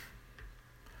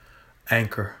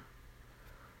Anchor.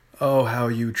 Oh, how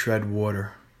you tread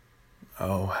water.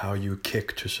 Oh, how you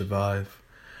kick to survive.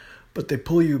 But they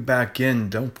pull you back in,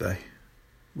 don't they?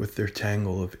 With their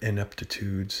tangle of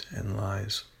ineptitudes and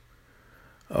lies.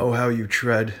 Oh, how you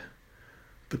tread.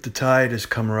 But the tide has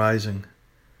come rising,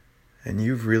 and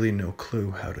you've really no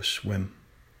clue how to swim.